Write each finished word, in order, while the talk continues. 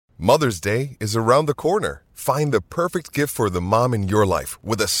Mother's Day is around the corner. Find the perfect gift for the mom in your life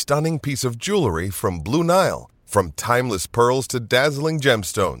with a stunning piece of jewelry from Blue Nile. From timeless pearls to dazzling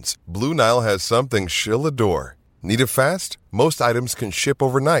gemstones, Blue Nile has something she'll adore. Need it fast? Most items can ship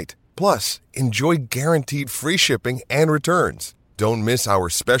overnight. Plus, enjoy guaranteed free shipping and returns. Don't miss our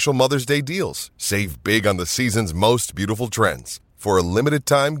special Mother's Day deals. Save big on the season's most beautiful trends. For a limited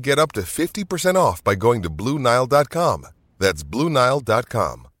time, get up to 50% off by going to BlueNile.com. That's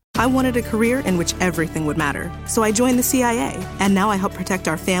BlueNile.com. I wanted a career in which everything would matter, so I joined the CIA, and now I help protect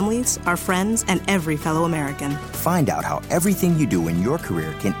our families, our friends, and every fellow American. Find out how everything you do in your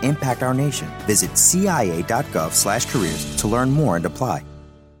career can impact our nation. Visit cia.gov/careers to learn more and apply.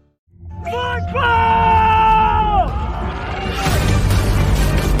 Football!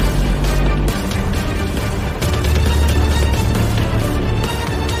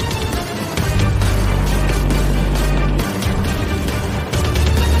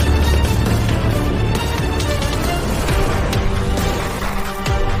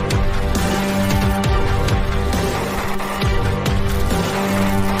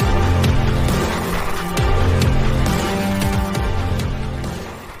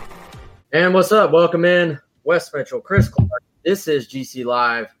 And what's up? Welcome in, Wes Mitchell, Chris Clark. This is GC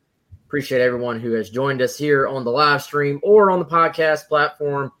Live. Appreciate everyone who has joined us here on the live stream or on the podcast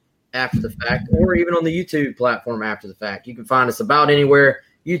platform after the fact, or even on the YouTube platform after the fact. You can find us about anywhere,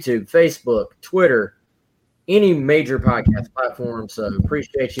 YouTube, Facebook, Twitter, any major podcast platform. So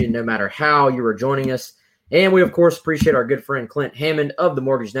appreciate you no matter how you are joining us. And we, of course, appreciate our good friend Clint Hammond of the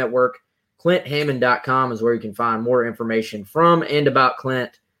Mortgage Network. ClintHammond.com is where you can find more information from and about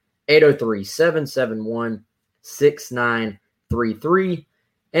Clint. 803-771-6933.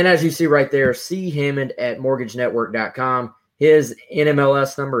 And as you see right there, C. Hammond at mortgagenetwork.com. His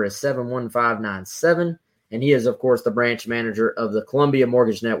NMLS number is 71597. And he is, of course, the branch manager of the Columbia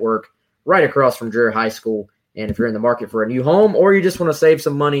Mortgage Network right across from Drury High School. And if you're in the market for a new home or you just want to save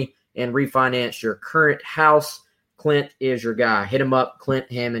some money and refinance your current house, Clint is your guy. Hit him up,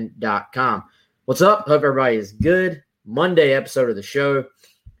 ClintHammond.com. What's up? Hope everybody is good. Monday episode of the show.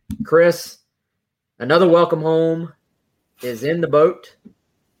 Chris, another welcome home is in the boat.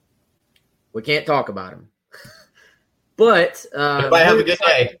 We can't talk about him. But everybody have a good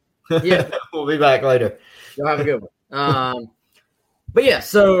day. Yeah. We'll be back later. You'll have a good one. But yeah,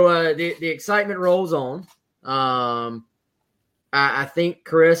 so the excitement rolls on. I think,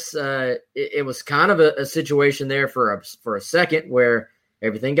 Chris, it was kind of a situation there for a second where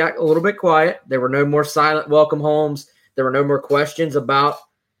everything got a little bit quiet. There were no more silent welcome homes. There were no more questions about,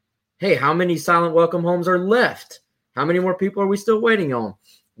 hey, how many silent welcome homes are left? How many more people are we still waiting on?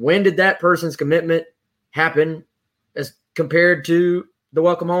 When did that person's commitment happen as compared to the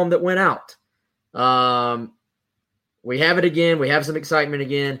welcome home that went out? We have it again. We have some excitement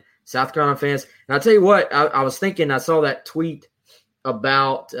again. South Carolina fans. And I'll tell you what, I was thinking, I saw that tweet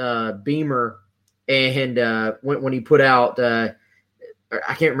about Beamer and when he put out, I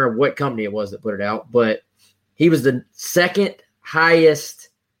can't remember what company it was that put it out, but he was the second highest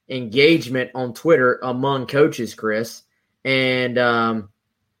engagement on Twitter among coaches, Chris. And I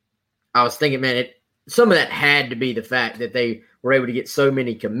was thinking, man, some of that had to be the fact that they were able to get so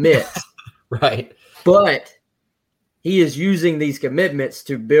many commits. Right. But he is using these commitments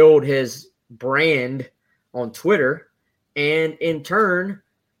to build his brand on Twitter. And in turn,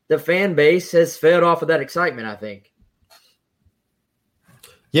 the fan base has fed off of that excitement, I think.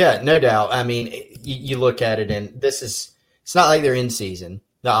 Yeah, no doubt. I mean, you look at it, and it's not like they're in season.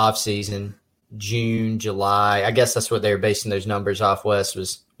 The off season, June, July. I guess that's what they were basing those numbers off. Wes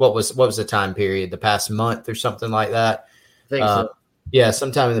what was the time period? The past month or something like that. I think so. Yeah,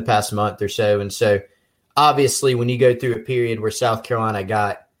 sometime in the past month or so. And so, obviously, when you go through a period where South Carolina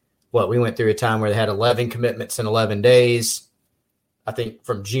got we went through a time where they had 11 commitments in 11 days. I think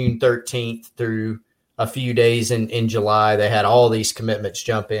from June 13th through a few days in July, they had all these commitments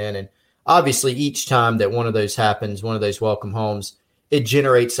jump in. And obviously, each time that one of those happens, one of those welcome homes, it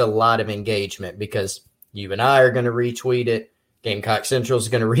generates a lot of engagement because you and I are going to retweet it. Gamecock Central is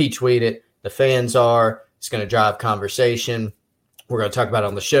going to retweet it. The fans are. It's going to drive conversation. We're going to talk about it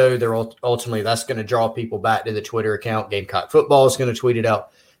on the show. Ultimately, that's going to draw people back to the Twitter account. Gamecock Football is going to tweet it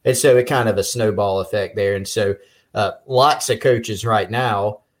out. And so it kind of a snowball effect there. And so lots of coaches right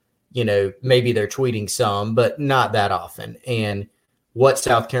now, maybe they're tweeting some, but not that often. And what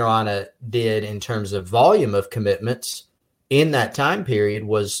South Carolina did in terms of volume of commitments in that time period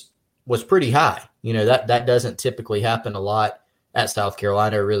was pretty high. That doesn't typically happen a lot at South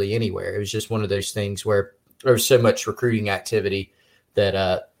Carolina or really anywhere. It was just one of those things where there was so much recruiting activity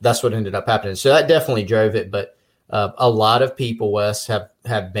that that's what ended up happening. So that definitely drove it. But A lot of people, Wes,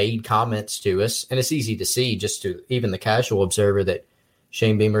 have made comments to us, and it's easy to see just to even the casual observer that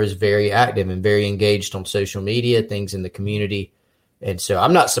Shane Beamer is very active and very engaged on social media, things in the community. And so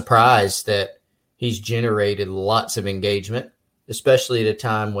I'm not surprised that he's generated lots of engagement, especially at a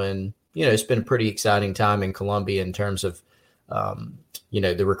time when, it's been a pretty exciting time in Columbia in terms of,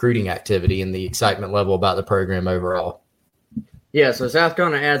 the recruiting activity and the excitement level about the program overall. Yeah, so South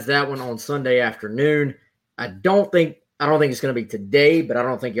Carolina adds that one on Sunday afternoon. I don't think it's going to be today, but I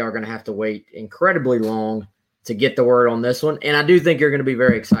don't think y'all are going to have to wait incredibly long to get the word on this one. And I do think you're going to be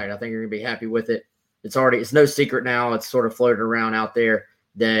very excited. I think you're going to be happy with it. It's no secret now. It's sort of floated around out there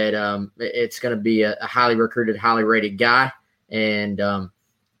that it's going to be a highly recruited, highly rated guy. And, I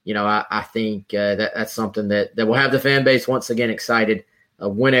think that's something that will have the fan base once again excited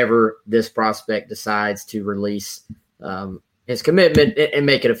whenever this prospect decides to release his commitment and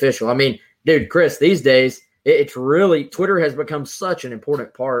make it official. I mean, dude, Chris, these days, it's really – Twitter has become such an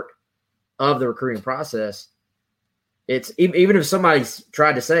important part of the recruiting process. It's even if somebody's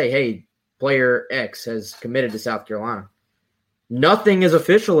tried to say, hey, player X has committed to South Carolina, nothing is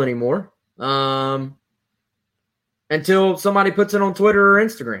official anymore until somebody puts it on Twitter or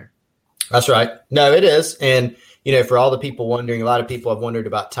Instagram. That's right. No, it is. And, for all the people wondering, a lot of people have wondered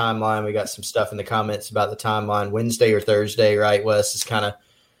about timeline. We got some stuff in the comments about the timeline, Wednesday or Thursday, right, Wes? It's kind of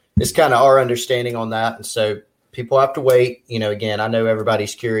our understanding on that. And so people have to wait. Again, I know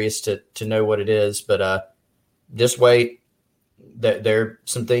everybody's curious to know what it is, but just wait. There are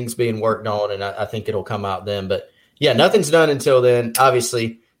some things being worked on, and I think it'll come out then. But, yeah, nothing's done until then.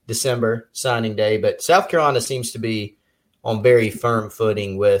 Obviously, December signing day. But South Carolina seems to be on very firm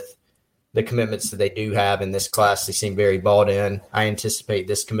footing with the commitments that they do have in this class. They seem very bought in. I anticipate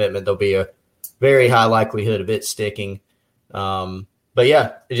this commitment, there'll be a very high likelihood of it sticking. But,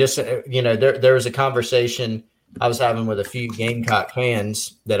 yeah, it just, there was a conversation I was having with a few Gamecock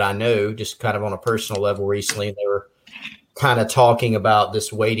fans that I know just kind of on a personal level recently. And they were kind of talking about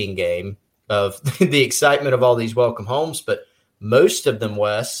this waiting game of the excitement of all these welcome homes. But most of them,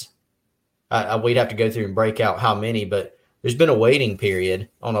 Wes, we'd have to go through and break out how many, but there's been a waiting period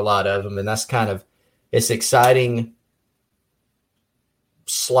on a lot of them. And that's it's exciting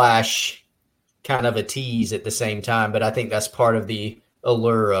 / kind of a tease at the same time. But I think that's part of the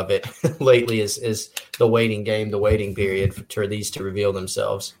allure of it lately is the waiting game, the waiting period for these to reveal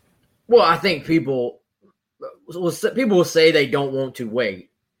themselves. Well, I think people will say they don't want to wait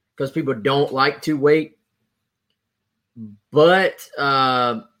because people don't like to wait. But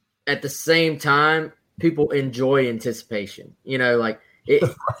at the same time, people enjoy anticipation. Right.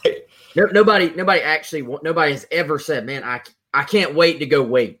 Nobody has ever said, man, I can't wait to go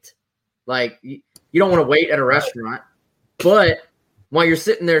wait. Like, you don't want to wait at a restaurant, but while you're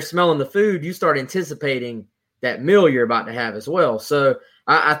sitting there smelling the food, you start anticipating that meal you're about to have as well. So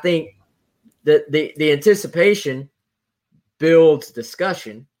I think that the anticipation builds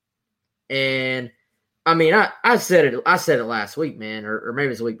discussion. And I mean, I said it last week, man, or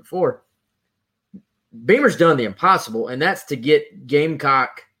maybe it's the week before. Beamer's done the impossible, and that's to get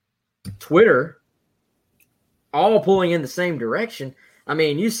Gamecock Twitter all pulling in the same direction. I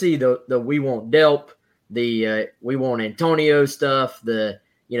mean, you see the we want Delp, the we want Antonio stuff,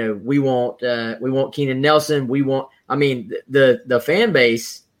 we want Keenan Nelson, the fan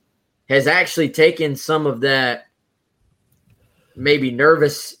base has actually taken some of that maybe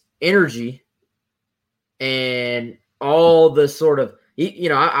nervous energy and all the sort of,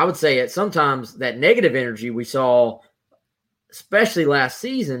 I would say that sometimes that negative energy we saw, especially last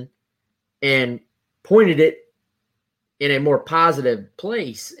season, and pointed it in a more positive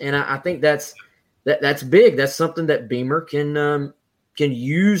place. And I think that's big. That's something that Beamer can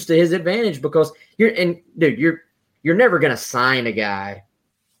use to his advantage because you're never going to sign a guy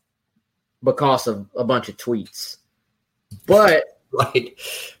because of a bunch of tweets. But right.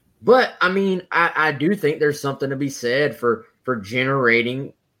 But I mean, I do think there's something to be said for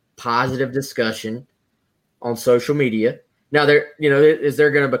generating positive discussion on social media. Now, is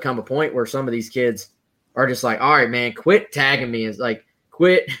there going to become a point where some of these kids are just like, all right, man, quit tagging me? It's like,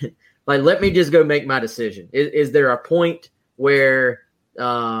 quit. Like, let me just go make my decision. Is there a point where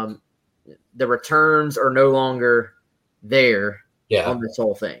the returns are no longer there on this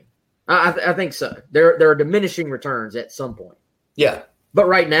whole thing? I think so. There are diminishing returns at some point. Yeah. But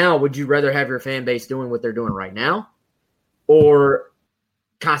right now, would you rather have your fan base doing what they're doing right now or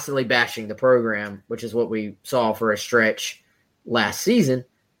constantly bashing the program, which is what we saw for a stretch last season?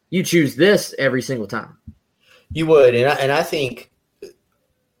 You choose this every single time. You would. And I think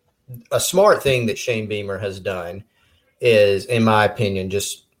a smart thing that Shane Beamer has done is, in my opinion,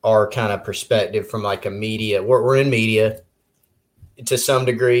 just our kind of perspective from like a media. We're in media to some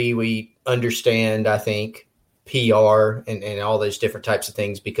degree. We understand, I think, PR and all those different types of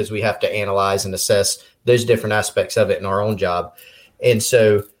things because we have to analyze and assess those different aspects of it in our own job. And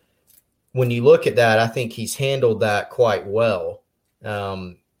so when you look at that, I think he's handled that quite well,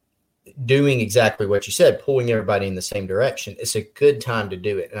 doing exactly what you said, pulling everybody in the same direction. It's a good time to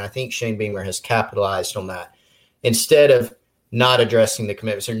do it. And I think Shane Beamer has capitalized on that. Instead of not addressing the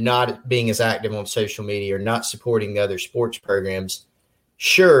commitments or not being as active on social media or not supporting the other sports programs,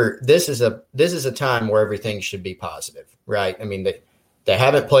 sure, this is a time where everything should be positive, right? I mean, they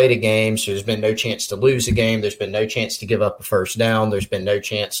haven't played a game, so there's been no chance to lose a game. There's been no chance to give up a first down. There's been no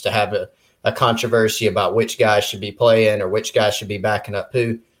chance to have a controversy about which guys should be playing or which guys should be backing up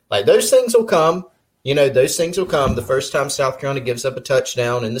who. Like, those things will come. Those things will come. The first time South Carolina gives up a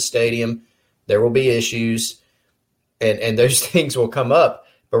touchdown in the stadium, there will be issues. And those things will come up.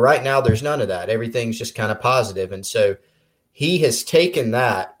 But right now, there's none of that. Everything's just kind of positive. And so he has taken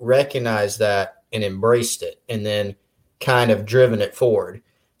that, recognized that, and embraced it, and then kind of driven it forward.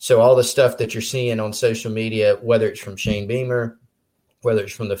 So all the stuff that you're seeing on social media, whether it's from Shane Beamer, whether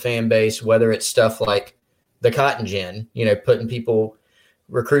it's from the fan base, whether it's stuff like the Cotton Gin, putting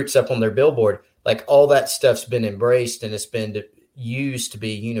recruits up on their billboard, like all that stuff's been embraced and it's been used to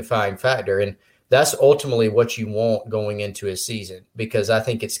be a unifying factor. And that's ultimately what you want going into a season, because I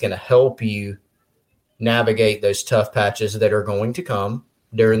think it's going to help you navigate those tough patches that are going to come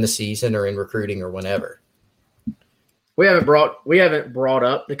during the season or in recruiting or whenever. We haven't brought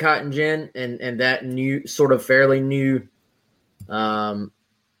up the Cotton Gin and that new sort of fairly new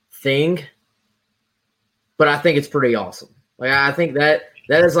thing, but I think it's pretty awesome. Like, I think that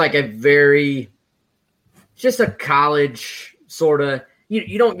is like just a college sort of.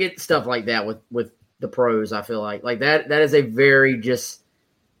 You don't get stuff like that with the pros, I feel like that is a very just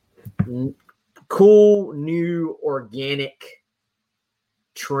cool, new, organic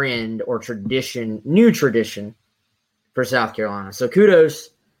trend or new tradition for South Carolina. So kudos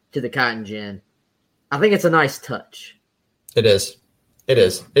to the Cotton Gin. I think it's a nice touch. It is.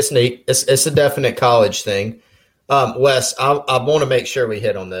 It's neat. It's a definite college thing. Wes, I want to make sure we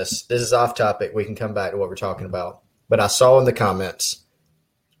hit on this. This is off topic. We can come back to what we're talking about. But I saw in the comments,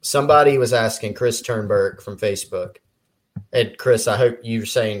 somebody was asking Chris Turnberg from Facebook. And Chris, I hope you're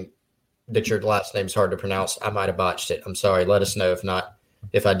saying that your last name's hard to pronounce. I might have botched it. I'm sorry. Let us know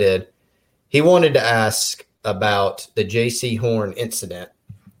if I did. He wanted to ask about the J.C. Horn incident,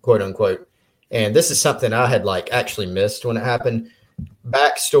 quote unquote. And this is something I had actually missed when it happened.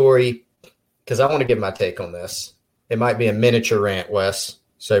 Backstory, because I want to give my take on this. It might be a miniature rant, Wes,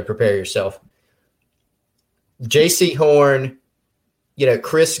 so prepare yourself. J.C. Horn,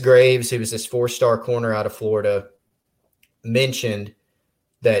 Chris Graves, who was this 4-star corner out of Florida, mentioned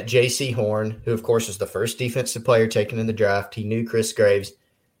that J.C. Horn, who of course was the first defensive player taken in the draft, he knew Chris Graves.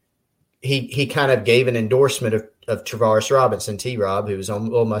 He kind of gave an endorsement of Travaris Robinson, T-Rob, who was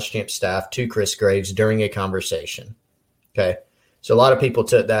on Ole Muschamp's staff, to Chris Graves during a conversation. Okay, so a lot of people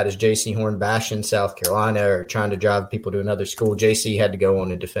took that as J.C. Horn bashing South Carolina or trying to drive people to another school. J.C. had to go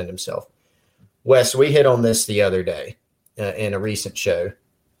on and defend himself. Wes, we hit on this the other day in a recent show.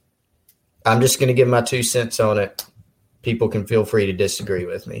 I'm just going to give my 2 cents on it. People can feel free to disagree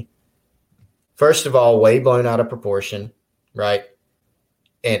with me. First of all, way blown out of proportion, right?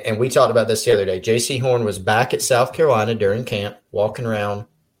 And we talked about this the other day. J.C. Horn was back at South Carolina during camp, walking around,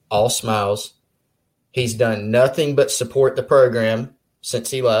 all smiles. He's done nothing but support the program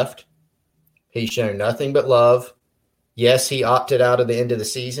since he left. He's shown nothing but love. Yes, he opted out of the end of the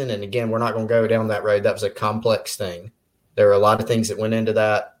season. And again, we're not going to go down that road. That was a complex thing. There are a lot of things that went into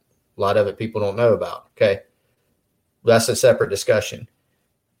that. A lot of it people don't know about. Okay. That's a separate discussion.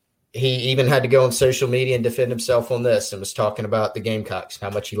 He even had to go on social media and defend himself on this and was talking about the Gamecocks, how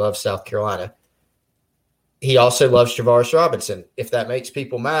much he loves South Carolina. He also loves Travaris Robinson. If that makes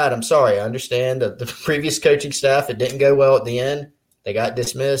people mad, I'm sorry. I understand that the previous coaching staff, it didn't go well at the end. They got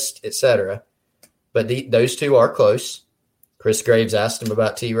dismissed, etc. But those two are close. Chris Graves asked him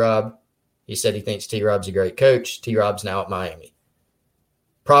about T-Rob. He said he thinks T-Rob's a great coach. T-Rob's now at Miami.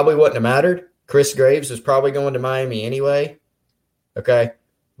 Probably wouldn't have mattered. Chris Graves was probably going to Miami anyway. Okay.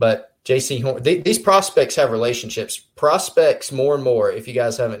 But J.C. Horn, these prospects have relationships. Prospects more and more, if you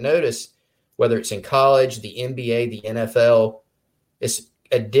guys haven't noticed, whether it's in college, the NBA, the NFL, it's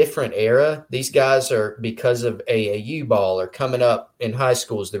a different era. These guys are, because of AAU ball or coming up in high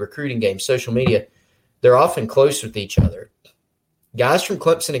schools, the recruiting game, social media, they're often close with each other. Guys from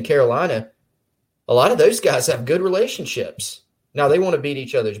Clemson and Carolina, a lot of those guys have good relationships. Now, they want to beat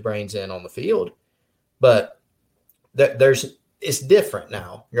each other's brains in on the field, but there's it's different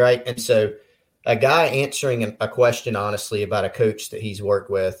now, right? And so a guy answering a question honestly about a coach that he's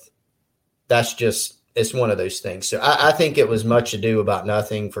worked with, that's just – it's one of those things. So I think it was much ado about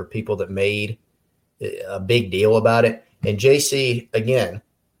nothing for people that made a big deal about it. And JC, again,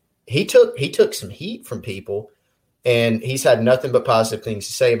 he took some heat from people, and he's had nothing but positive things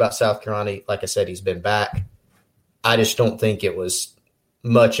to say about South Carolina. Like I said, he's been back. I just don't think it was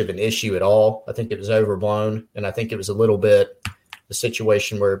much of an issue at all. I think it was overblown, and I think it was a little bit a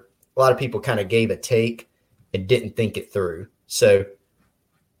situation where a lot of people kind of gave a take and didn't think it through. So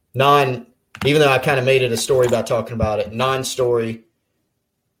even though I kind of made it a story by talking about it, non-story,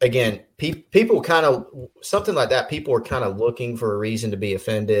 again, people kind of – something like that, people are kind of looking for a reason to be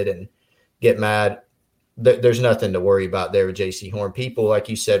offended and get mad. There's nothing to worry about there with J.C. Horn. People, like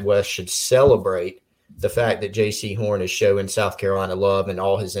you said, Wes, should celebrate the fact that J.C. Horn is showing South Carolina love in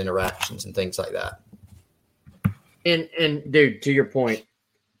all his interactions and things like that. And dude, to your point,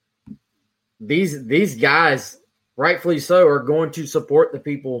 these guys, rightfully so, are going to support the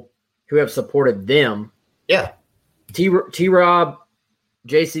people who have supported them. Yeah. T-Rob,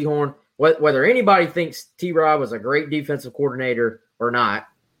 J.C. Horn, whether anybody thinks T-Rob was a great defensive coordinator or not,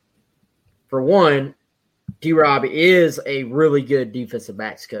 for one, T-Rob is a really good defensive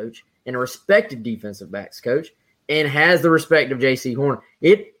backs coach and a respected defensive backs coach and has the respect of J.C. Horn.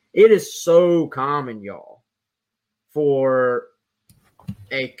 It is so common, y'all, for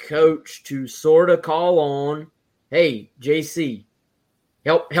a coach to sort of call on, hey, J.C.,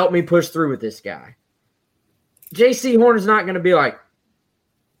 help me push through with this guy. J.C. Horn is not going to be like,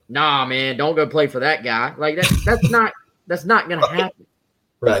 nah, man, don't go play for that guy. Like that's not going to happen.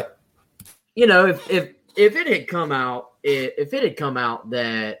 Right. You know, if it had come out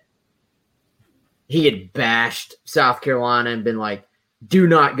that he had bashed South Carolina and been like, do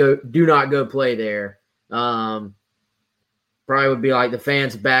not go play there. Probably would be like the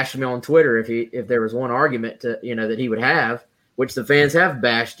fans bashed me on Twitter if there was one argument that he would have, which the fans have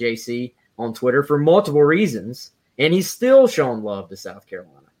bashed JC on Twitter for multiple reasons, and he's still shown love to South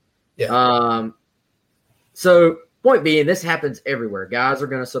Carolina. Yeah. So point being, this happens everywhere. Guys are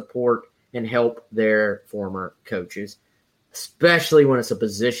going to support and help their former coaches, especially when it's a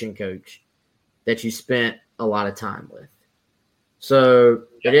position coach that you spent a lot of time with. So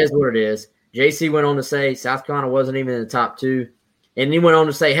it is what it is. JC went on to say South Carolina wasn't even in the top 2. And he went on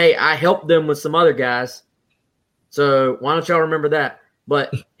to say, hey, I helped them with some other guys. So why don't y'all remember that?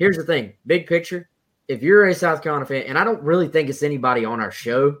 But here's the thing, big picture, if you're a South Carolina fan, and I don't really think it's anybody on our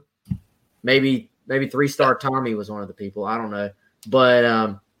show, maybe 3-star Tommy was one of the people, I don't know.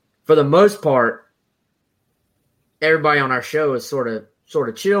 But for the most part, everybody on our show is sort of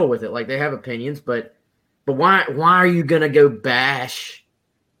chill with it. Like they have opinions, but why are you going to go bash?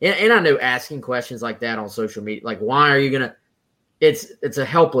 And I know asking questions like that on social media, like why are you going to – it's a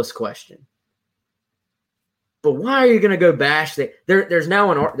helpless question. But why are you going to go bash that? There's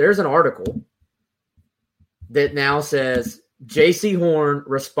an article that now says J.C. Horn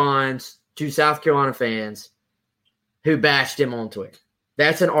responds to South Carolina fans who bashed him on Twitter.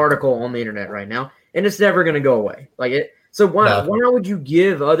 That's an article on the internet right now, and it's never going to go away. So why would you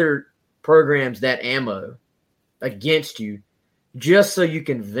give other programs that ammo against you just so you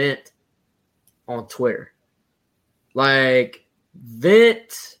can vent on Twitter? Like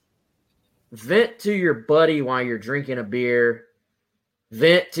vent to your buddy while you're drinking a beer,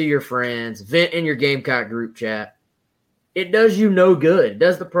 vent to your friends, vent in your Gamecock group chat. It does you no good. It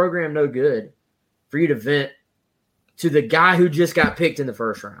does the program no good for you to vent to the guy who just got picked in the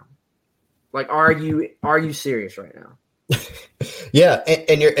first round. Like, are you serious right now? Yeah,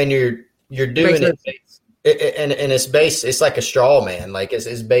 and you're doing it, and it's based. It's like a straw man. Like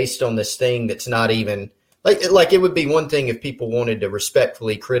it's based on this thing that's not even. Like it would be one thing if people wanted to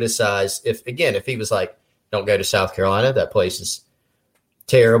respectfully criticize if he was like, don't go to South Carolina, that place is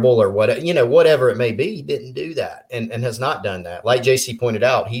terrible or whatever it may be. He didn't do that and has not done that. Like JC pointed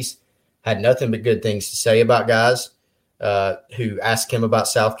out, he's had nothing but good things to say about guys who ask him about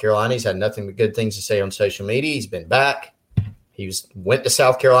South Carolina. He's had nothing but good things to say on social media. He's been back. He went to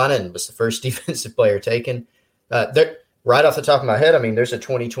South Carolina and was the first defensive player taken. Right off the top of my head, I mean, there's a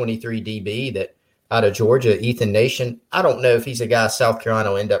 2023 DB that out of Georgia, Ethan Nation. I don't know if he's a guy South Carolina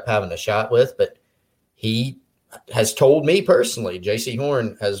will end up having a shot with, but he has told me personally, J.C.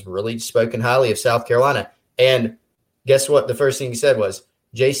 Horn has really spoken highly of South Carolina. And guess what? The first thing he said was,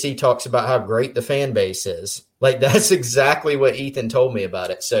 J.C. talks about how great the fan base is. Like, that's exactly what Ethan told me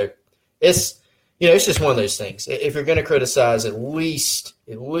about it. So it's just one of those things. If you're going to criticize, at least,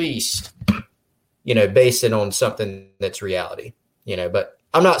 base it on something that's reality, but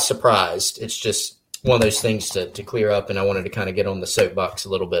I'm not surprised. It's just just one of those things to clear up, and I wanted to kind of get on the soapbox a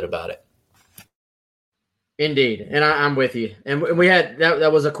little bit about it. Indeed, and I'm with you. And we had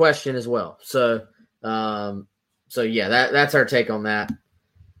that was a question as well. So, yeah, that's our take on that.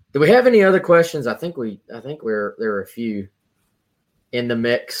 Do we have any other questions? I think there were a few in the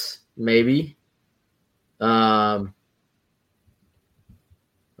mix, maybe. Let's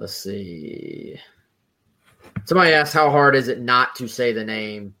see. Somebody asked, how hard is it not to say the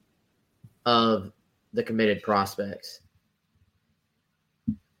name of the committed prospects?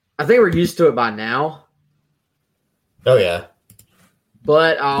 I think we're used to it by now. Oh, yeah.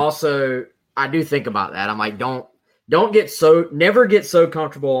 But I do think about that. I'm like, never get so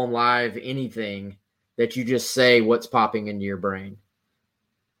comfortable on live anything that you just say what's popping into your brain.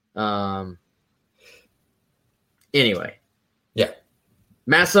 Anyway. Yeah.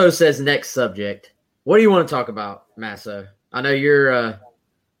 Masso says next subject. What do you want to talk about, Masso? I know you're a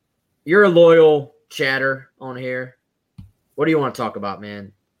loyal chatter on here. What do you want to talk about,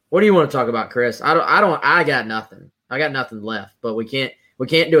 man? What do you want to talk about, Chris? I got nothing. I got nothing left, but we can't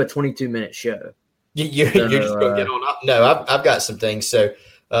do a 22-minute show. You're just going to get on up. No, I've got some things. So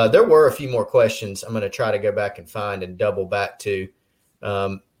there were a few more questions. I'm going to try to go back and find and double back to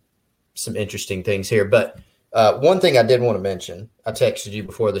some interesting things here. But one thing I did want to mention, I texted you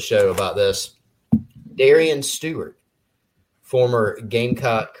before the show about this. Darian Stewart, former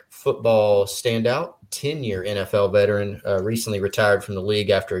Gamecock football standout, 10-year NFL veteran, recently retired from the league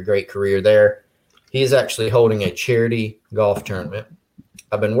after a great career there. He is actually holding a charity golf tournament.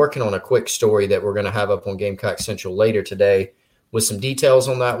 I've been working on a quick story that we're going to have up on Gamecock Central later today with some details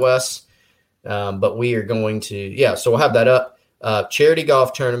on that, Wes. But we are going to, so we'll have that up. Charity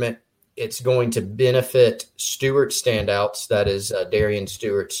golf tournament. It's going to benefit Stewart Standouts. That is Darian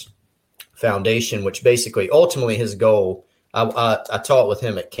Stewart's foundation, which basically ultimately his goal. I talked with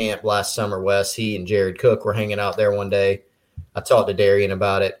him at camp last summer, Wes. He and Jared Cook were hanging out there one day. I talked to Darian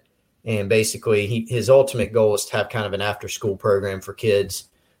about it. And basically, his ultimate goal is to have kind of an after-school program for kids,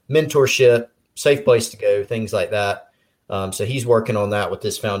 mentorship, safe place to go, things like that. So he's working on that with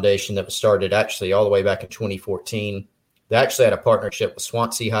this foundation that was started actually all the way back in 2014. They actually had a partnership with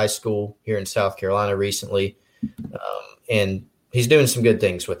Swansea High School here in South Carolina recently, and he's doing some good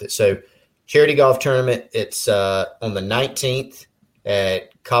things with it. So charity golf tournament, it's on the 19th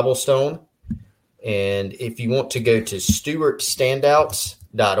at Cobblestone. And if you want to go to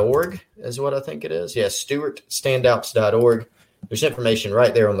stewartstandouts.org is what I think it is. Yes, stewartstandouts.org. There's information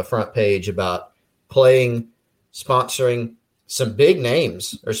right there on the front page about playing, sponsoring. Some big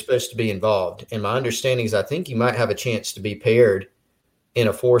names are supposed to be involved. And my understanding is I think you might have a chance to be paired in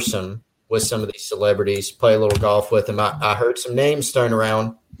a foursome with some of these celebrities, play a little golf with them. I heard some names thrown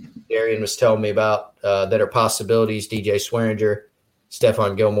around. Darian was telling me about that are possibilities. DJ Swearinger,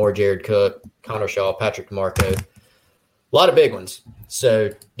 Stephon Gilmore, Jared Cook, Connor Shaw, Patrick DeMarco. A lot of big ones. So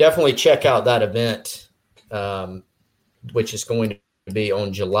definitely check out that event, which is going to be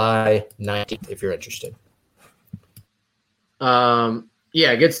on July 19th if you're interested.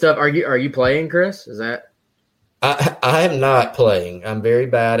 Yeah, good stuff. Are you playing, Chris? Is that? I am not playing. I'm very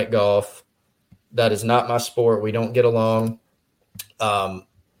bad at golf. That is not my sport. We don't get along.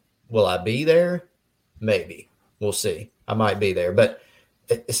 Will I be there? Maybe. We'll see. I might be there, but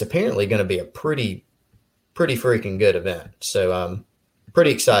it's apparently going to be a pretty freaking good event. So I'm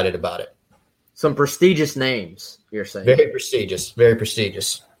pretty excited about it. Some prestigious names, you're saying. Very prestigious. Very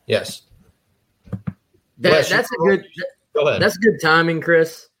prestigious. Yes. That's a good. Go ahead. That's good timing,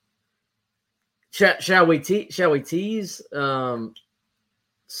 Chris. Shall we tease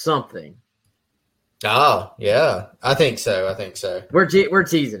something? Oh, yeah. I think so. We're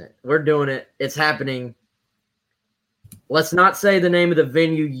teasing it. We're doing it. It's happening. Let's not say the name of the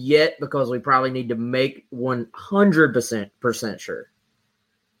venue yet because we probably need to make 100% sure.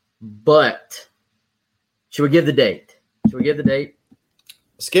 But should we give the date? Let's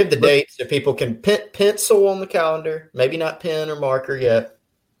give the date so people can pencil on the calendar. Maybe not pen or marker yet.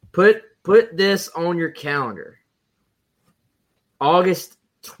 Put this on your calendar. August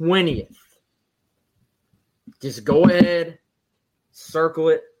 20th. Just go ahead, circle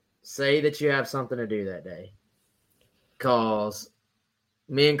it, say that you have something to do that day. Because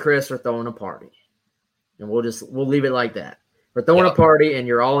me and Chris are throwing a party. And we'll leave it like that. We're throwing a party and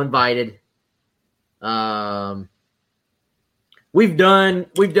you're all invited. We've done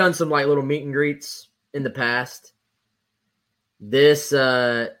some like little meet and greets in the past. This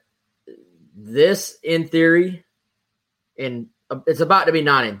in theory, and it's about to be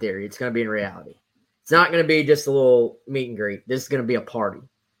not in theory. It's going to be in reality. It's not going to be just a little meet and greet. This is going to be a party.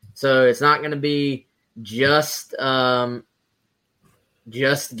 So it's not going to be just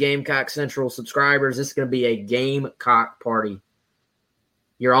just Gamecock Central subscribers. This is going to be a Gamecock party.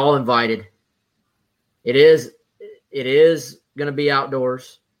 You're all invited. It is going to be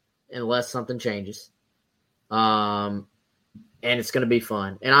outdoors unless something changes. And it's going to be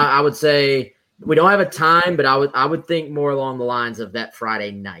fun. And I would say we don't have a time, but I would think more along the lines of that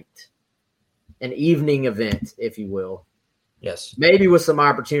Friday night. An evening event, if you will. Yes. Maybe with some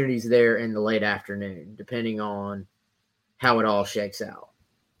opportunities there in the late afternoon, depending on how it all shakes out.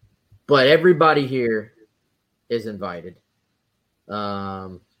 But everybody here is invited.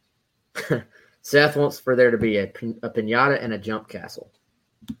 Seth wants for there to be a piñata and a jump castle.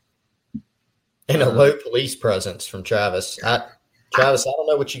 And a low police presence from Travis. Travis, I don't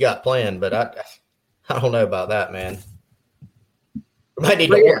know what you got planned, but I don't know about that, man. We might need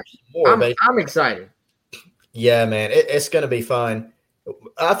to order some more. I'm excited. Yeah, man, it's going to be fun.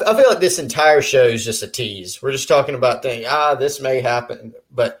 I feel like this entire show is just a tease. We're just talking about things. This may happen.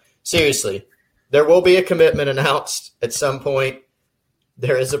 But seriously, there will be a commitment announced at some point.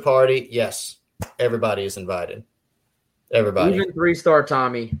 There is a party. Yes, everybody is invited. Everybody. Even 3-star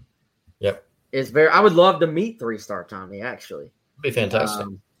Tommy. Yep. I would love to meet 3-star Tommy, actually. It'd be fantastic.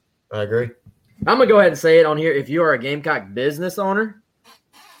 I agree. I'm going to go ahead and say it on here. If you are a Gamecock business owner,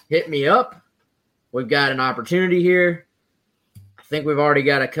 hit me up. We've got an opportunity here. I think we've already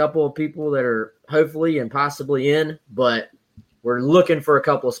got a couple of people that are hopefully and possibly in, but we're looking for a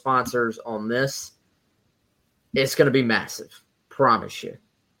couple of sponsors on this. It's going to be massive. Promise you.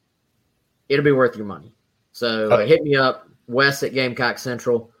 It'll be worth your money. So hit me up, Wes at Gamecock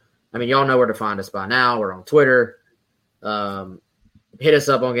Central. I mean, y'all know where to find us by now. We're on Twitter. Hit us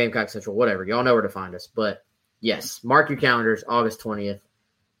up on Gamecock Central, whatever. Y'all know where to find us. But, yes, mark your calendars, August 20th.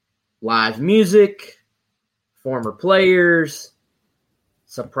 Live music, former players,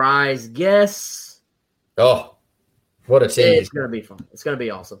 surprise guests. Oh, what a team. It's going to be fun. It's going to be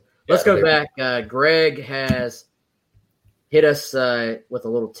awesome. Let's go back. Greg has hit us with a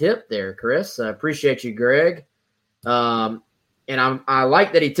little tip there, Chris. I appreciate you, Greg. And I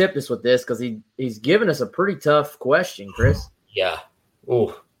like that he tipped us with this because he's given us a pretty tough question, Chris. Yeah.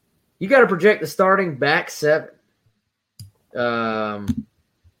 Ooh. You got to project the starting back seven. I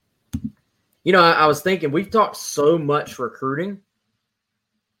was thinking we've talked so much recruiting.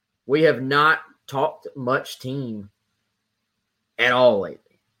 We have not talked much team at all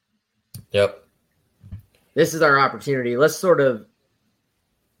lately. Yep. This is our opportunity. Let's sort of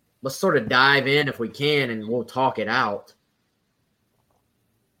dive in if we can, and we'll talk it out.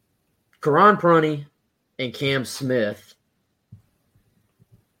 Karan Prunty and Cam Smith.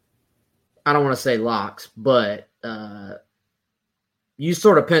 I don't want to say locks, but you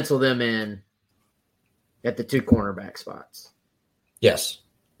sort of pencil them in at the 2 cornerback spots. Yes.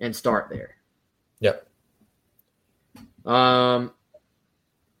 And start there. Yep. I'm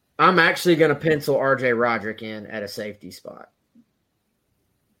actually going to pencil R.J. Roderick in at a safety spot.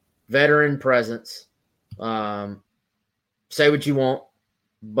 Veteran presence. Say what you want,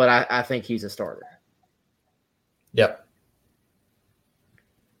 but I think he's a starter. Yep.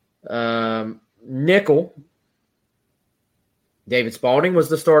 Nickel. David Spalding was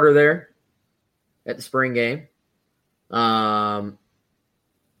the starter there at the spring game. Carlin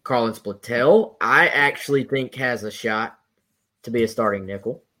Splittell, I actually think has a shot to be a starting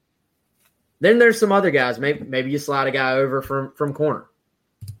nickel. Then there's some other guys. Maybe you slide a guy over from corner.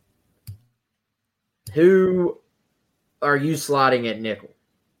 Who are you sliding at nickel?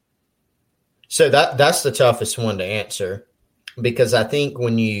 So that's the toughest one to answer because I think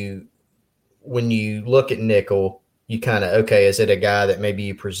when you look at nickel, you kind of, okay, is it a guy that maybe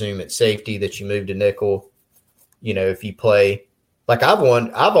you presume at safety that you move to nickel? If you play like I've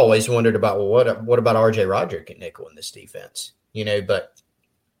always wondered about, well, what about R.J. Roderick at nickel in this defense? But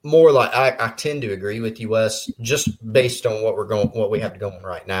more like I tend to agree with you, Wes, just based on what we have going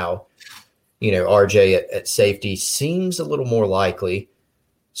right now. RJ at safety seems a little more likely.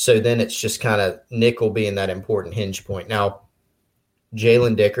 So then it's just kind of nickel being that important hinge point. Now,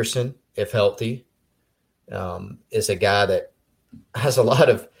 Jalen Dickerson, if healthy, is a guy that has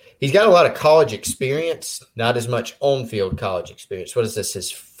he's got a lot of college experience, not as much on-field college experience. What is this,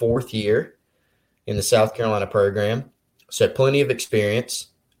 his 4th year in the South Carolina program? So plenty of experience.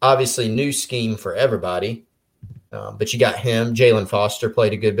 Obviously, new scheme for everybody. But you got him. Jalen Foster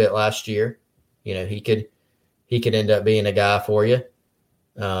played a good bit last year. He could end up being a guy for you.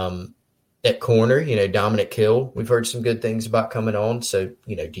 At corner, Dominic Hill, we've heard some good things about coming on. So,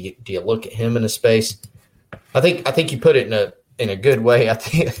 do you look at him in a space? I think you put it in a good way. I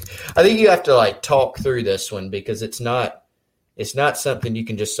think you have to talk through this one because it's not something you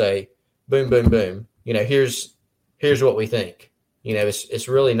can just say, boom, boom, boom. Here's what we think. It's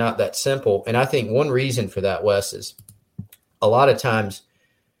really not that simple. And I think one reason for that, Wes, is a lot of times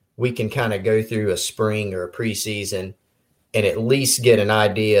we can kind of go through a spring or a preseason and at least get an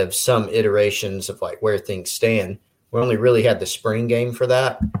idea of some iterations of like where things stand. We only really had the spring game for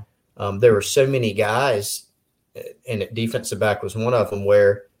that. There were so many guys, and defensive back was one of them,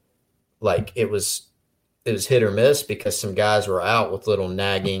 where like it was hit or miss because some guys were out with little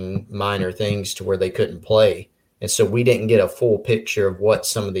nagging minor things to where they couldn't play. And so we didn't get a full picture of what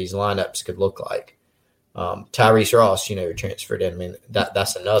some of these lineups could look like. Tyrese Ross, transferred in. I mean,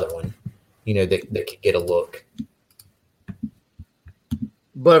 that's another one, that could get a look.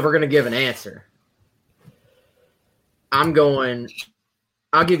 But if we're going to give an answer, I'll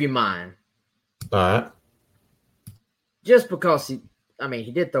give you mine. All right. Just because he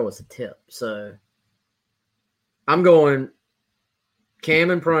did throw us a tip. So I'm going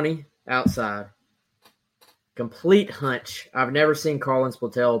Cam and Prunty outside. Complete hunch. I've never seen Colin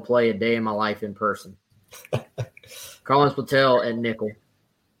Splatell play a day in my life in person. Colin Splatell and nickel.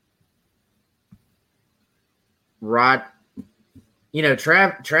 Rod,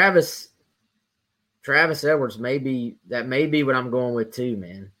 Travis Edwards may be what I'm going with too,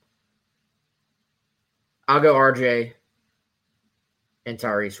 man. I'll go RJ and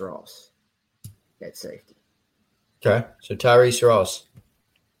Tyrese Ross at safety. Okay, so Tyrese Ross.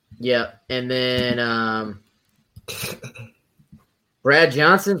 Yeah, and then Brad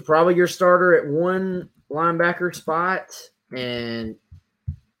Johnson's probably your starter at one linebacker spot, and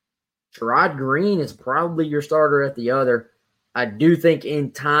Sherrod Green is probably your starter at the other. I do think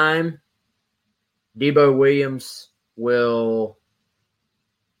in time, Debo Williams will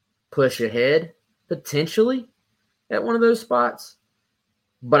push ahead potentially at one of those spots,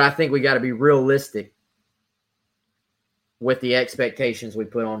 but I think we got to be realistic with the expectations we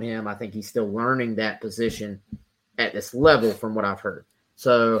put on him. I think he's still learning that position at this level from what I've heard.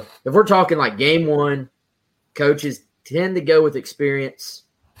 So if we're talking like game one, coaches tend to go with experience.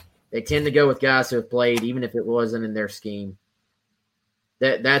 They tend to go with guys who have played, even if it wasn't in their scheme.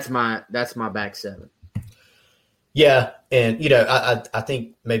 That's my back seven. Yeah, and I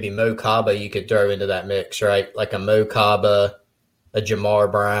think maybe Mo Kaba you could throw into that mix, right? Like a Mo Kaba, a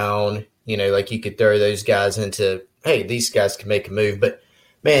Jamar Brown, like you could throw those guys into, hey, these guys can make a move. But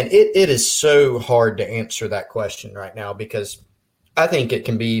man, it is so hard to answer that question right now, because I think it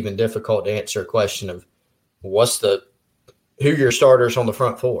can be even difficult to answer a question of who your starters on the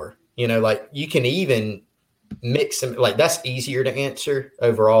front four. Like you can even mix them. Like that's easier to answer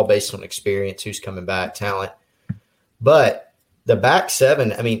overall based on experience, who's coming back, talent. But the back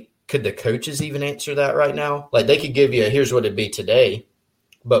seven, could the coaches even answer that right now? Like they could give you here's what it'd be today.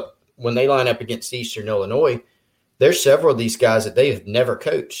 But when they line up against Eastern Illinois, there's several of these guys that they have never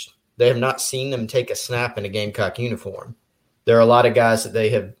coached. They have not seen them take a snap in a Gamecock uniform. There are a lot of guys that they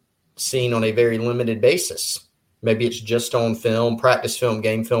have seen on a very limited basis. Maybe it's just on film, practice film,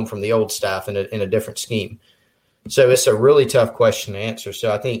 game film from the old staff in a different scheme. So it's a really tough question to answer.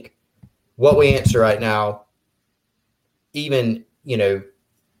 So I think what we answer right now, even,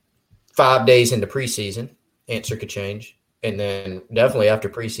 5 days into preseason, answer could change. And then definitely after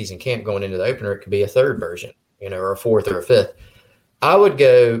preseason camp going into the opener, it could be a third version, or a fourth or a fifth. I would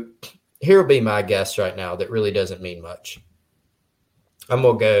go, here will be my guess right now that really doesn't mean much. I'm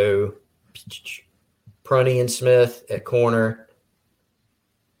going to go Prunty and Smith at corner.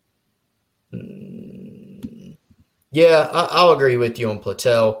 Yeah, I'll agree with you on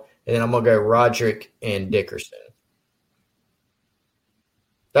Platell. And then I'm going to go Roderick and Dickerson.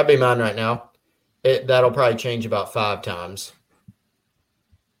 That'd be mine right now. That'll probably change about 5 times.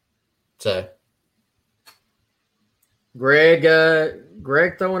 So, Greg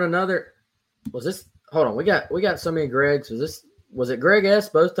throwing another. Was this? Hold on, we got so many Gregs. Was it Greg S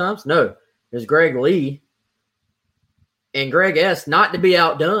both times? No, there's Greg Lee and Greg S. Not to be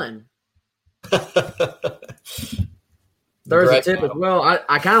outdone. There's a tip as well.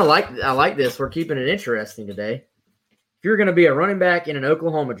 I kind of like this. We're keeping it interesting today. If you're going to be a running back in an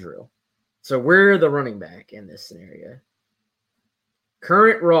Oklahoma drill, so we're the running back in this scenario.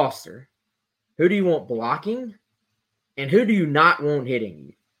 Current roster, who do you want blocking, and who do you not want hitting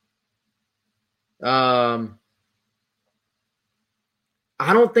you? I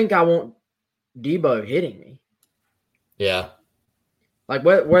don't think I want Debo hitting me. Yeah. Like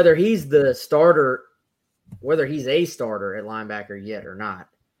whether he's the starter, whether he's a starter at linebacker yet or not,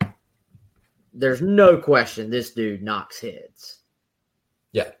 there's no question this dude knocks heads.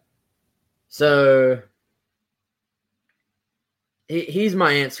 Yeah. So he's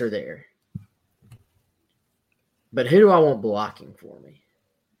my answer there. But who do I want blocking for me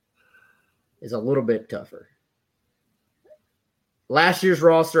is a little bit tougher. last year's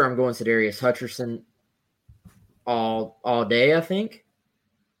roster, I'm going Sedarius Hutcherson all day, I think.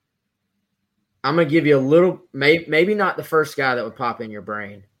 I'm going to give you a little, maybe not the first guy that would pop in your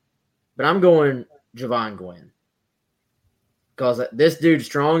brain, but I'm going Javon Gwynn. Because this dude's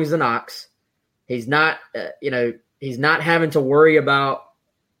strong as an ox. He's not, he's not having to worry about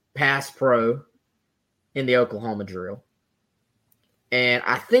pass pro in the Oklahoma drill. And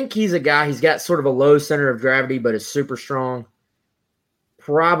I think he's a guy, he's got sort of a low center of gravity, but is super strong.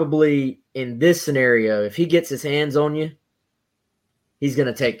 Probably in this scenario, if he gets his hands on you, he's going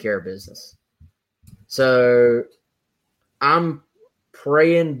to take care of business. So I'm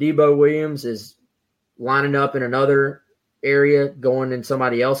praying Debo Williams is lining up in another area, going in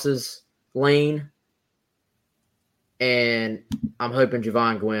somebody else's lane. And I'm hoping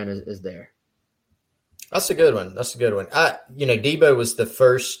Javon Gwynn is there. That's a good one. Debo was the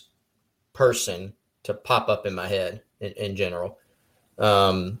first person to pop up in my head in general.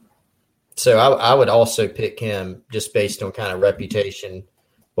 So I would also pick him just based on kind of reputation,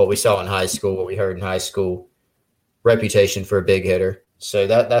 what we saw in high school, what we heard in high school, reputation for a big hitter. So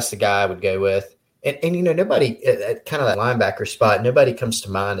that's the guy I would go with. And nobody at kind of that linebacker spot, nobody comes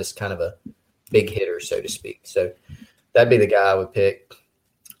to mind as kind of a big hitter, so to speak. So that'd be the guy I would pick.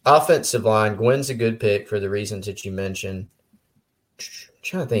 Offensive line, Gwynn's a good pick for the reasons that you mentioned. I'm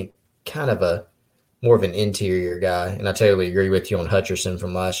trying to think, kind of a more of an interior guy, and I totally agree with you on Hutcherson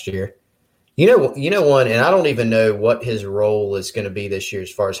from last year. You know one, and I don't even know what his role is going to be this year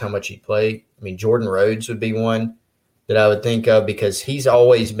as far as how much he played. I mean, Jordan Rhodes would be one that I would think of because he's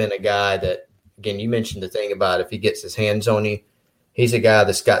always been a guy that, again, you mentioned the thing about if he gets his hands on you, he's a guy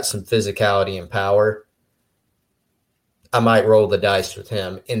that's got some physicality and power. I might roll the dice with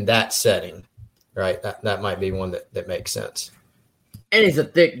him in that setting, right? That might be one that makes sense. And he's a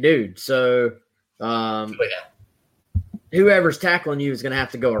thick dude, so whoever's tackling you is going to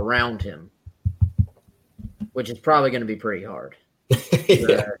have to go around him, which is probably going to be pretty hard.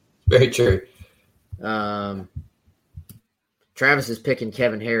 Yeah, very true. Travis is picking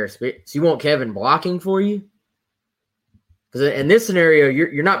Kevin Harris. So you want Kevin blocking for you? Because in this scenario,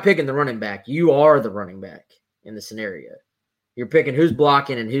 you're not picking the running back. You are the running back in the scenario. You're picking who's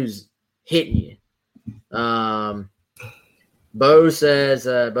blocking and who's hitting you. Bo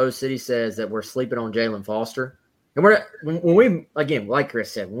City says that we're sleeping on Jalen Foster. And when we, again, like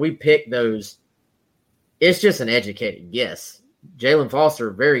Chris said, when we pick those, it's just an educated guess. Jalen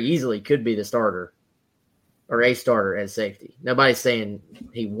Foster very easily could be the starter or a starter at safety. Nobody's saying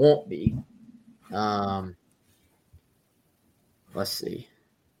he won't be. Let's see.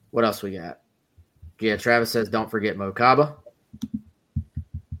 What else we got? Yeah, Travis says, don't forget Mo Kaba.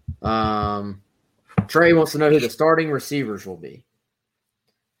 Trey wants to know who the starting receivers will be.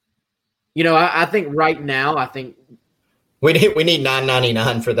 I think right now, we need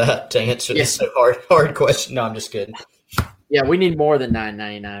 $9.99 for that to answer this so hard question. No, I'm just kidding. Yeah, we need more than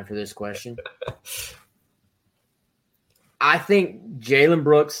 $9.99 for this question. I think Jalen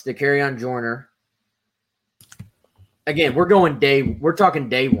Brooks, Dakereon Joyner. Again, we're talking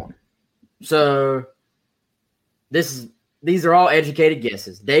day one. So these are all educated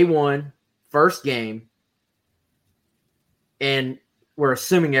guesses. Day one, first game, and we're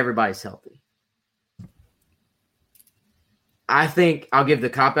assuming everybody's healthy. I think I'll give the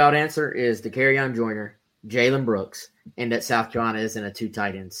cop-out answer is Dakereon Joyner, Jalen Brooks, and that South Carolina is in a 2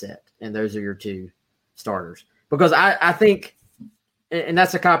 tight end set. And those are your 2 starters. Because I think, and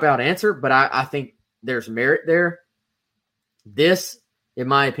that's a cop-out answer, but I think there's merit there. This, in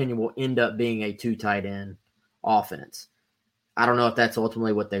my opinion, will end up being a 2 tight end offense. I don't know if that's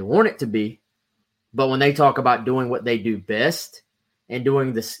ultimately what they want it to be, but when they talk about doing what they do best and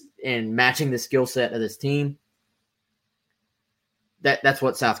doing this and matching the skill set of this team, that's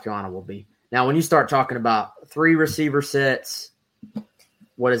what South Carolina will be. Now, when you start talking about 3 receiver sets,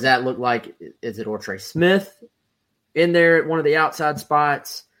 what does that look like? Is it Ortre Smith in there at one of the outside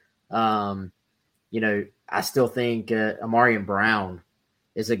spots? I still think Amarian Brown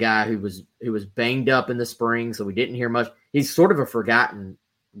is a guy who was banged up in the spring, so we didn't hear much. He's sort of a forgotten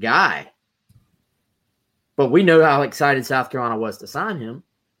guy. But we know how excited South Carolina was to sign him.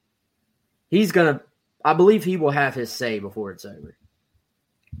 I believe he will have his say before it's over.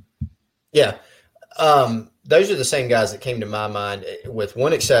 Yeah. Those are the same guys that came to my mind with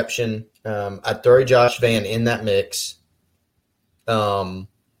one exception. I'd throw Josh Vann in that mix. So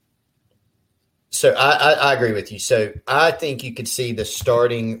I agree with you. So I think you could see the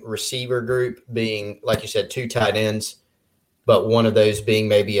starting receiver group being, like you said, 2 tight ends, but one of those being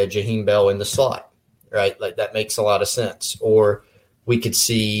maybe a Jaheim Bell in the slot, right? Like that makes a lot of sense. Or we could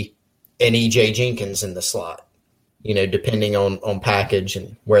see an E.J. Jenkins in the slot. depending on package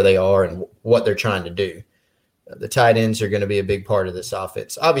and where they are and what they're trying to do. The tight ends are going to be a big part of this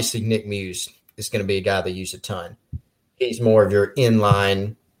offense. Obviously, Nick Muse is going to be a guy they use a ton. He's more of your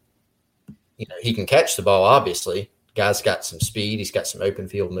inline. He can catch the ball, obviously. Guy's got some speed. He's got some open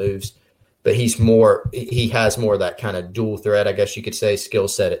field moves. But he has more of that kind of dual threat, I guess you could say, skill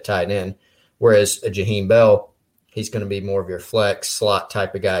set at tight end. Whereas a Jaheim Bell, he's going to be more of your flex slot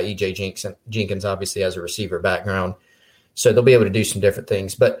type of guy. E.J. Jenkins obviously has a receiver background. So they'll be able to do some different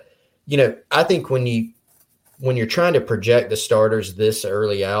things. But, I think when you're trying to project the starters this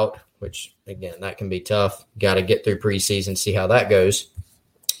early out, which, again, that can be tough. Got to get through preseason, see how that goes.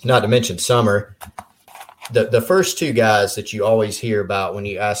 Not to mention summer. The first two guys that you always hear about when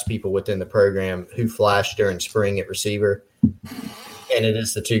you ask people within the program who flashed during spring at receiver, and it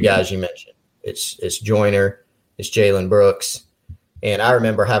is the two guys you mentioned. It's Joyner, it's Jalen Brooks. And I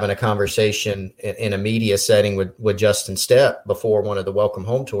remember having a conversation in a media setting with Justin Stepp before one of the Welcome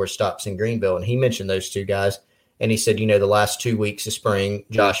Home Tour stops in Greenville, and he mentioned those two guys. And he said, the last 2 weeks of spring,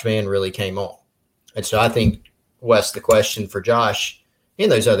 Josh Vann really came on. And so I think, Wes, the question for Josh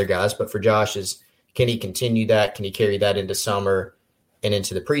and those other guys, but for Josh is, can he continue that? Can he carry that into summer and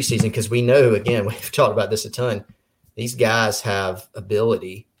into the preseason? Because we know, again, we've talked about this a ton, these guys have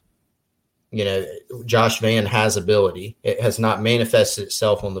ability. Josh Vann has ability. It has not manifested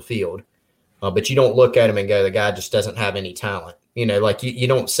itself on the field. But you don't look at him and go, the guy just doesn't have any talent. You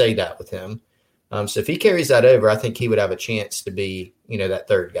don't say that with him. So if he carries that over, I think he would have a chance to be, that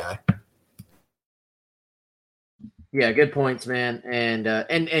third guy. Yeah, good points, man. And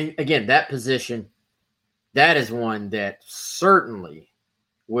again, that position, that is one that certainly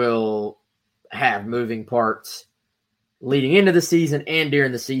will have moving parts leading into the season and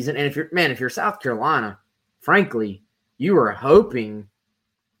during the season. And if you're South Carolina, frankly, you are hoping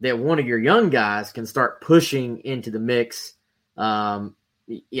that one of your young guys can start pushing into the mix.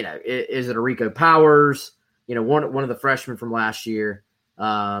 Is it Rico Powers? One of the freshmen from last year,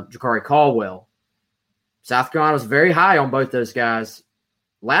 Jakari Caldwell. South Carolina was very high on both those guys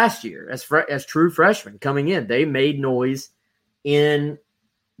last year as true freshmen coming in. They made noise in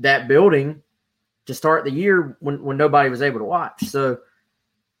that building to start the year when nobody was able to watch. So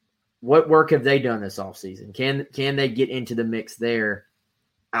what work have they done this offseason? Can they get into the mix there?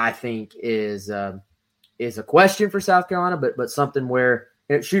 I think is a question for South Carolina, but something where,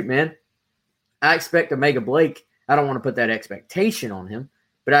 shoot, man, I expect Omega Blake. I don't want to put that expectation on him,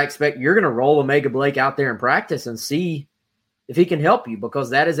 but I expect you're going to roll Omega Blake out there in practice and see if he can help you, because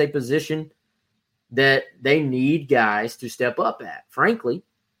that is a position that they need guys to step up at, frankly.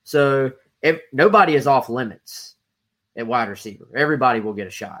 So if nobody is off limits at wide receiver, everybody will get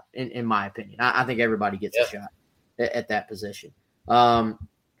a shot, in my opinion. I think everybody gets a shot at that position.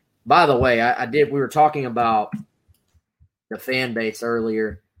 By the way, we were talking about the fan base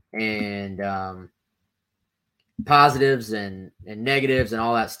earlier and positives and negatives and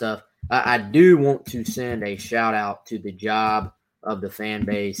all that stuff. I do want to send a shout out to the job of the fan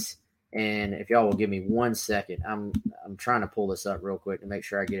base. And if y'all will give me 1 second, I'm trying to pull this up real quick to make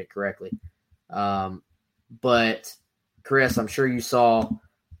sure I get it correctly. But Chris, I'm sure you saw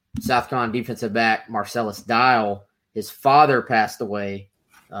South Carolina defensive back Marcellus Dial. His father passed away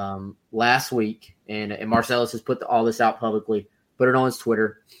last week, and Marcellus has put all this out publicly, put it on his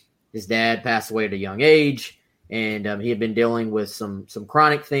Twitter. His dad passed away at a young age, and he had been dealing with some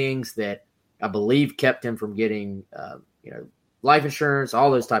chronic things that I believe kept him from getting life insurance,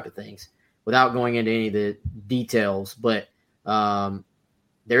 all those type of things, without going into any of the details. But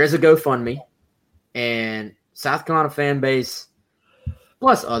there is a GoFundMe, and South Carolina fan base,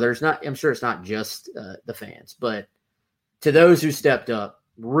 plus others, I'm sure it's not just the fans, but to those who stepped up,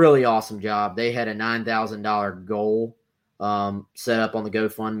 really awesome job. They had a $9,000 goal set up on the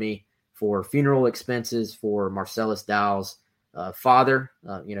GoFundMe for funeral expenses for Marcellus Dial's father,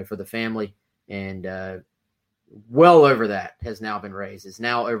 for the family. And well over that has now been raised. It's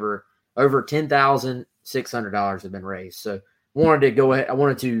now over $10,600 have been raised. So I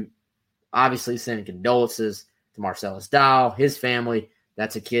wanted to obviously send condolences to Marcellus Dial, his family.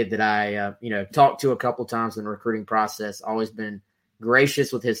 That's a kid that I, talked to a couple times in the recruiting process. Always been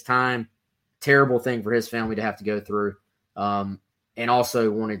gracious with his time. Terrible thing for his family to have to go through. And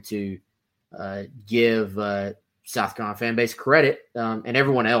also wanted to give South Carolina fan base credit and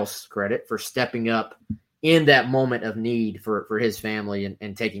everyone else credit for stepping up in that moment of need for his family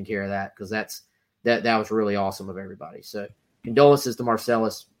and taking care of that, because that was really awesome of everybody. So condolences to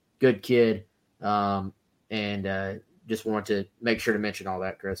Marcellus, good kid, and just wanted to make sure to mention all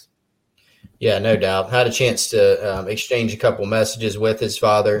that, Chris. Yeah, no doubt. Had a chance to exchange a couple messages with his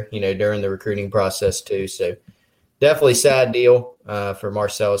father, during the recruiting process too. So definitely sad deal for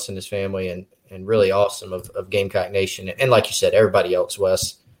Marcellus and his family, and really awesome of Gamecock Nation. And like you said, everybody else,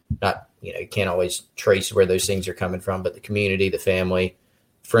 Wes, not, you can't always trace where those things are coming from, but the community, the family,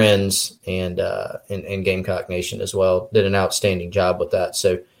 friends, and Gamecock Nation as well did an outstanding job with that.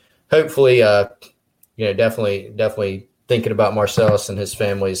 So hopefully, definitely thinking about Marcellus and his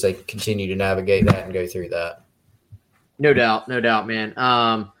family as they continue to navigate that and go through that. No doubt, man.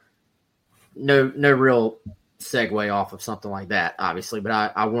 No real segue off of something like that, obviously, but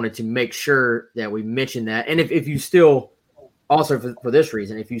I wanted to make sure that we mentioned that. And if you still, also for this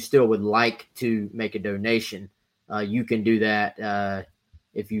reason, if you still would like to make a donation, you can do that.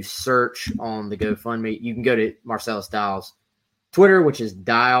 If you search on the GoFundMe, you can go to Marcellus Dial's Twitter, which is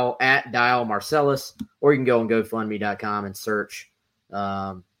Dial Marcellus, or you can go on GoFundMe.com and search.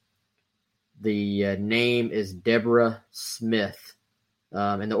 The name is Deborah Smith,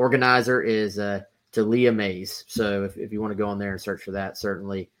 and the organizer is Talia Mays. So if you want to go on there and search for that,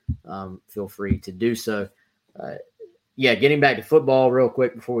 certainly feel free to do so. Getting back to football real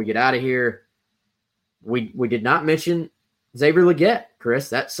quick before we get out of here, we did not mention Xavier Legette, Chris.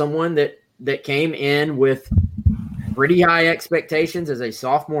 That's someone that came in with pretty high expectations as a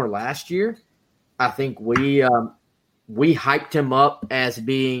sophomore last year. I think we hyped him up as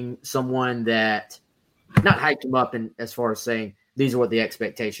being someone that – not hyped him up in as far as saying these are what the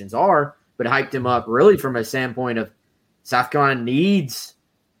expectations are, but hyped him up really from a standpoint of South Carolina needs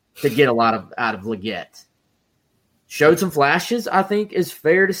to get a lot out of Legette. Showed some flashes, I think, is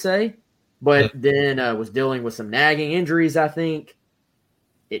fair to say, but then was dealing with some nagging injuries, I think.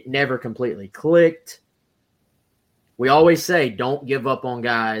 It never completely clicked. We always say don't give up on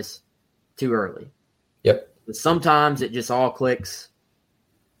guys too early. Yep. But sometimes it just all clicks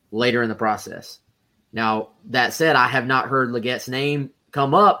later in the process. Now, that said, I have not heard Legette's name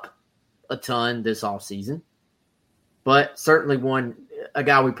come up a ton this offseason, but certainly a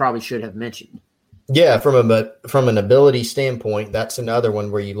guy we probably should have mentioned. Yeah, from an ability standpoint, that's another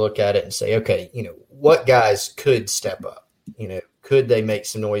one where you look at it and say, okay, what guys could step up? Could they make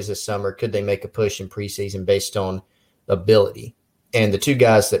some noise this summer? Could they make a push in preseason based on ability? And the two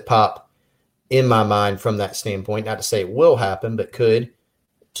guys that pop in my mind from that standpoint, not to say it will happen, but could,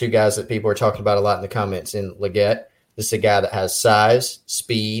 two guys that people are talking about a lot in the comments in Legette. This is a guy that has size,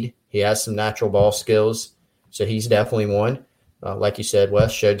 speed. He has some natural ball skills, so he's definitely one. Like you said,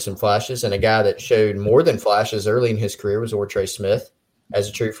 Wes showed some flashes, and a guy that showed more than flashes early in his career was Ortre Smith as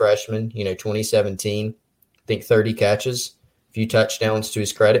a true freshman. 2017, I think 30 catches, a few touchdowns to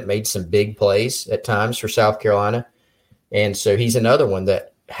his credit, made some big plays at times for South Carolina. And so he's another one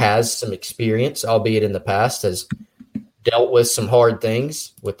that has some experience, albeit in the past, has dealt with some hard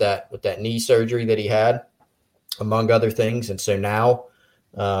things with that knee surgery that he had, among other things. And so now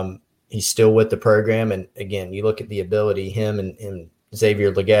he's still with the program. And again, you look at the ability, him and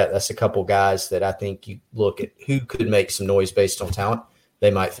Xavier Legette, that's a couple guys that I think you look at who could make some noise based on talent.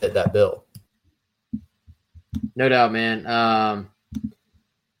 They might fit that bill. No doubt, man. All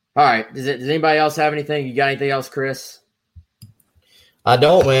right. Does anybody else have anything? You got anything else, Chris? I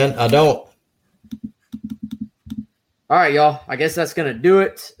don't, man. I don't. All right, y'all. I guess that's going to do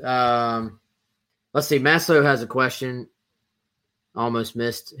it. Let's see. Masso has a question. Almost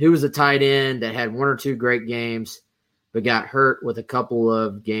missed. Who was a tight end that had one or two great games but got hurt with a couple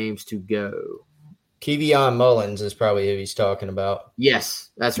of games to go? Kevion Mullins is probably who he's talking about.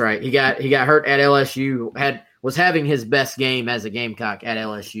 Yes, that's right. He got hurt at LSU. Was having his best game as a Gamecock at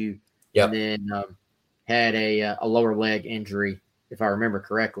LSU. Yep. And then had a lower leg injury, if I remember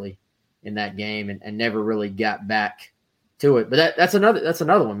correctly, in that game, and never really got back to it. But that's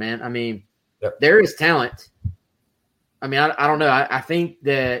another one, man. I mean, yep. There is talent. I mean, I don't know. I think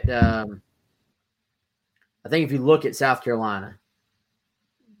that I think if you look at South Carolina,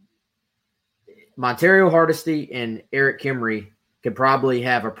 Montario Hardesty and Eric Kimry could probably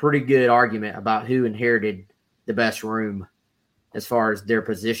have a pretty good argument about who inherited the best room as far as their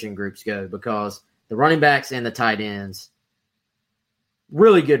position groups go, because the running backs and the tight ends,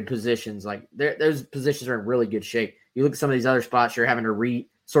 really good positions. Like those positions are in really good shape. You look at some of these other spots, you're having to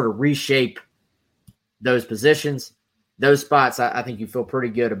sort of reshape those positions. Those spots, I think you feel pretty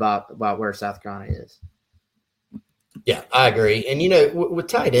good about where South Carolina is. Yeah, I agree. And, with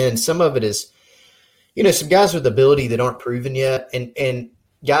tight ends, some of it is, some guys with ability that aren't proven yet and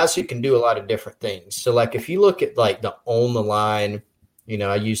guys who can do a lot of different things. So, like, if you look at, like, the on the line,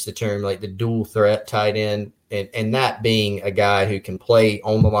 I use the term, like, the dual threat tight end, and that being a guy who can play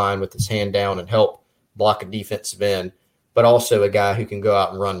on the line with his hand down and help block a defensive end, but also a guy who can go out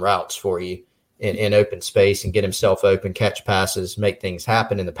and run routes for you in open space and get himself open, catch passes, make things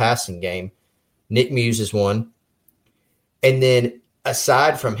happen in the passing game. Nick Muse is one. And then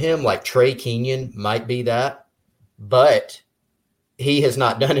aside from him, like Trey Kenyon might be that, but he has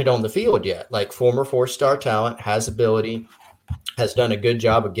not done it on the field yet. Like former 4-star talent, has ability, has done a good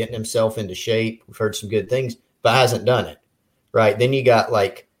job of getting himself into shape. We've heard some good things, but hasn't done it, right? Then you got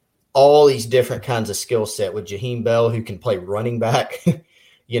like all these different kinds of skill set with Jaheim Bell, who can play running back,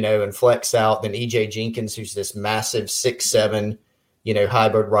 and flex out. Then E.J. Jenkins, who's this massive 6'7",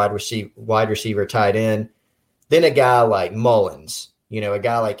 hybrid wide receiver tight end. Then a guy like Mullins, a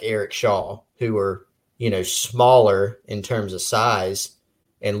guy like Eric Shaw, who are, smaller in terms of size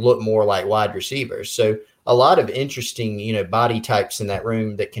and look more like wide receivers. So a lot of interesting, body types in that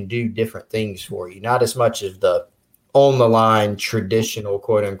room that can do different things for you. Not as much as the on the line traditional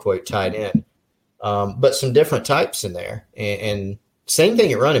quote unquote tight end, but some different types in there. And same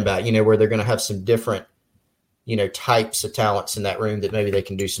thing at running back, where they're going to have some different, types of talents in that room that maybe they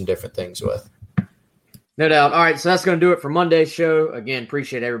can do some different things with. No doubt. All right, so that's going to do it for Monday's show. Again,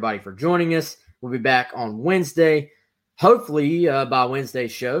 appreciate everybody for joining us. We'll be back on Wednesday. Hopefully, by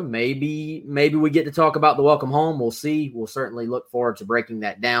Wednesday's show, maybe we get to talk about the welcome home. We'll see. We'll certainly look forward to breaking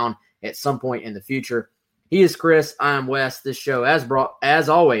that down at some point in the future. He is Chris. I am Wes. This show, as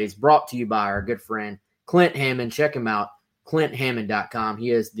always, brought to you by our good friend Clint Hammond. Check him out, clinthammond.com. He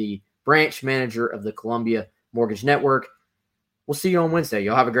is the branch manager of the Columbia Mortgage Network. We'll see you on Wednesday.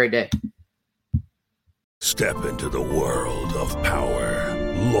 Y'all have a great day. Step into the world of power,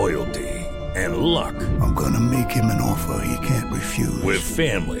 loyalty, and luck. I'm going to make him an offer he can't refuse. With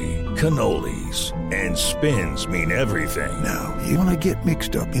family, cannolis, and spins mean everything. Now, you want to get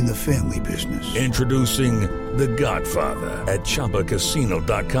mixed up in the family business. Introducing The Godfather at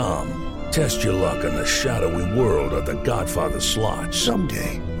ChumbaCasino.com. Test your luck in the shadowy world of The Godfather slot.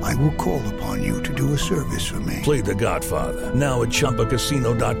 Someday, I will call upon you to do a service for me. Play The Godfather now at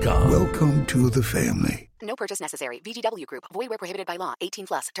ChumbaCasino.com. Welcome to the family. No purchase necessary. VGW Group. Void where prohibited by law.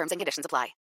 18+. Terms and conditions apply.